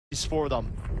for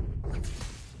them.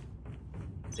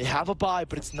 They have a buy,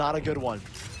 but it's not a good one.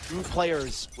 Two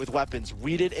players with weapons,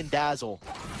 Read It and Dazzle.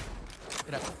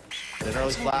 And an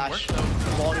early flash.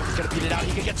 Quality is going to beat it out.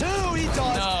 He can get two. He does.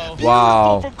 No.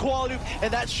 Wow. From Quality,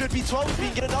 and that should be 12. If he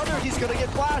can get another, he's going to get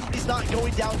flashed, but he's not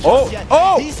going down just yet.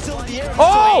 Oh! He's still in the air.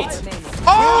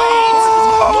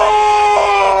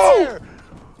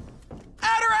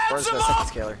 Where's the second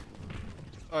scaler?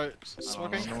 Alright,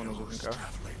 smoking. No one was looking cover.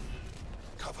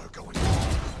 Cover going.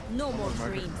 No more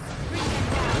dreams.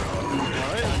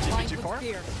 Alright, GG4. I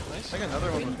think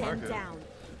another one with Bring them market. down.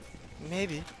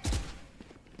 Maybe.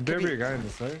 There be a guy in the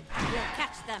side. We'll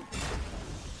catch them.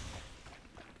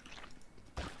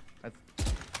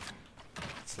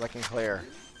 It's looking clear.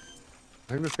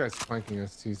 I think this guy's flanking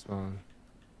us T-spawn.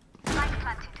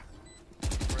 Work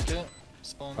it.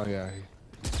 Spawn. Oh yeah.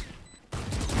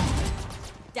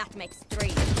 That makes 3.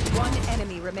 One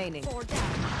enemy remaining. 4 down.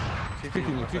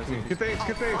 Kicking you, kicking you. Get the ace,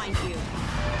 get the ace. Find you.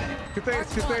 Get the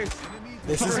ace, get the ace.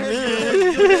 This is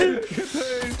me.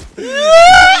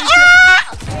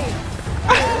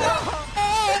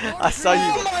 I saw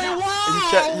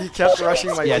you. You kept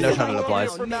rushing my. Yeah, no time to apply.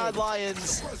 For Mad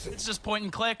Lions. It's just point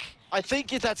and click. I think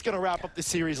that's going to wrap up the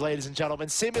series, ladies and gentlemen.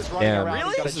 Sim is running around. Really?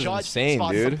 He's got This a is judge, insane,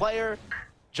 spots dude. the player,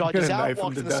 judges out, knife him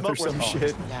walks to in the death or smoke. some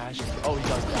shit. Dash. Oh, he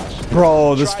does dash.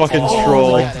 Bro, this Tries fucking to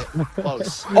troll. get it.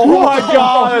 Close. Oh my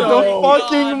god, the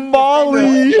fucking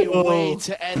molly! A way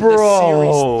to end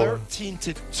Bro. the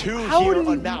series 13-2 here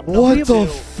on map number What 2. the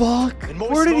fuck? And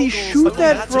most Where did he vocals- shoot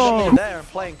that That's just from? there and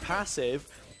playing passive.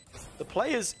 The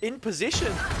players in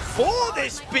position for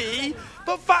this B,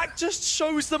 but VAKK just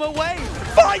shows them away.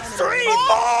 5-3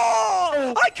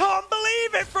 more! I can't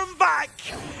believe it from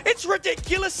VAKK. It's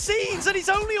ridiculous scenes, and he's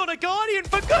only on a Guardian.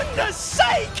 For goodness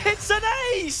sake, it's an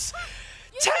ace.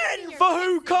 10 for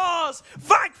Hookahs.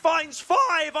 VAKK finds 5.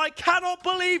 I cannot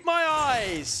believe my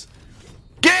eyes.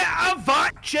 Get a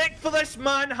VAKK check for this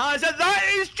man, Hazard. That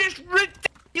is just ridiculous.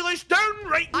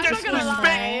 Downright I'm not gonna disrespect.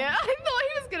 lie. I thought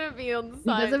he was gonna be on the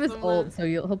side. He does have his somewhere. ult, so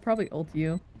he'll probably ult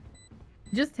you.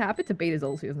 Just tap it to bait his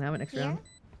ult so he doesn't have it next round.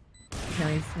 No,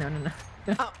 he's no.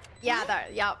 Oh, yeah,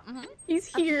 that. Yeah. He's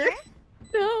here.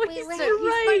 No, he's Wait, too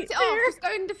right Oh, there. just go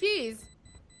and defuse.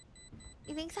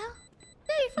 You think so?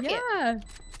 Hey, fuck it. Yeah.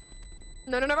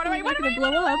 No, run away, He's run not away, gonna blow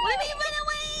up. Run away!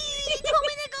 You told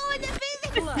me to go in the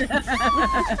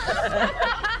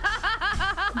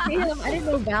Damn, I didn't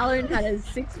know Valorant had a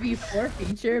 6v4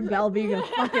 feature. Val being gonna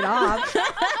fuck it off.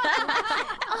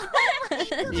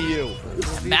 You.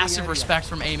 Massive respect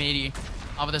from Aim80.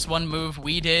 Off of this one move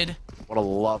we did. What a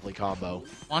lovely combo.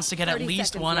 Wants to get at 30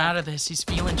 least seconds one left. out of this. He's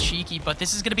feeling cheeky, but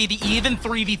this is going to be the even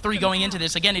 3v3 going into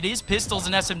this. Again, it is pistols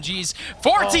and SMGs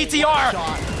for TTR,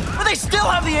 but they still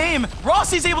have the aim.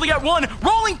 Rossi's able to get one.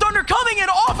 Rolling Thunder coming in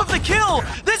off of the kill.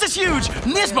 This is huge.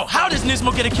 Nismo, how does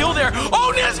Nismo get a kill there?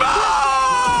 Oh, Nismo!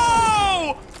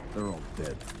 They're all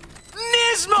dead.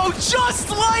 Nismo, just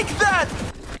like that!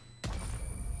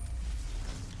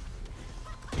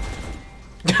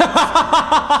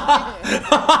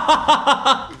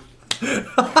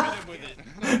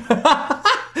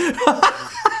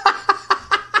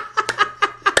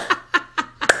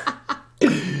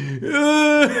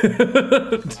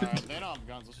 They don't have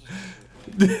guns.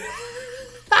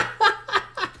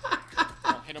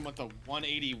 I'll hit him with a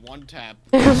 181 tap.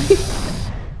 I'm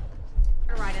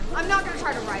not gonna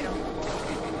try to ride him.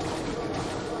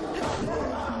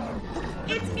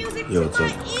 It's music Yo, to my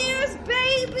ears,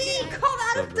 baby! Call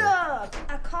that a dub!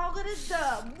 I call it a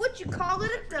dub. What you call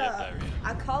it a dub?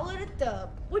 I call it a dub.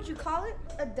 What you call it?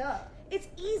 A dub. It's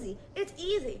easy. It's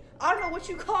easy. I don't know what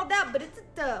you call that, but it's a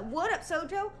dub. What up,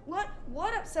 Sojo? What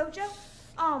up, Sojo?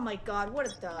 Oh my god, what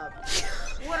a dub.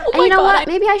 What a And you know what?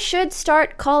 Maybe I should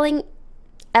start calling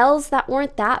L's that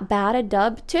weren't that bad a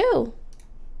dub too.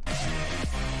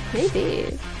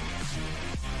 Maybe.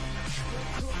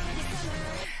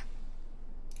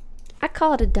 I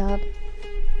call it a dub.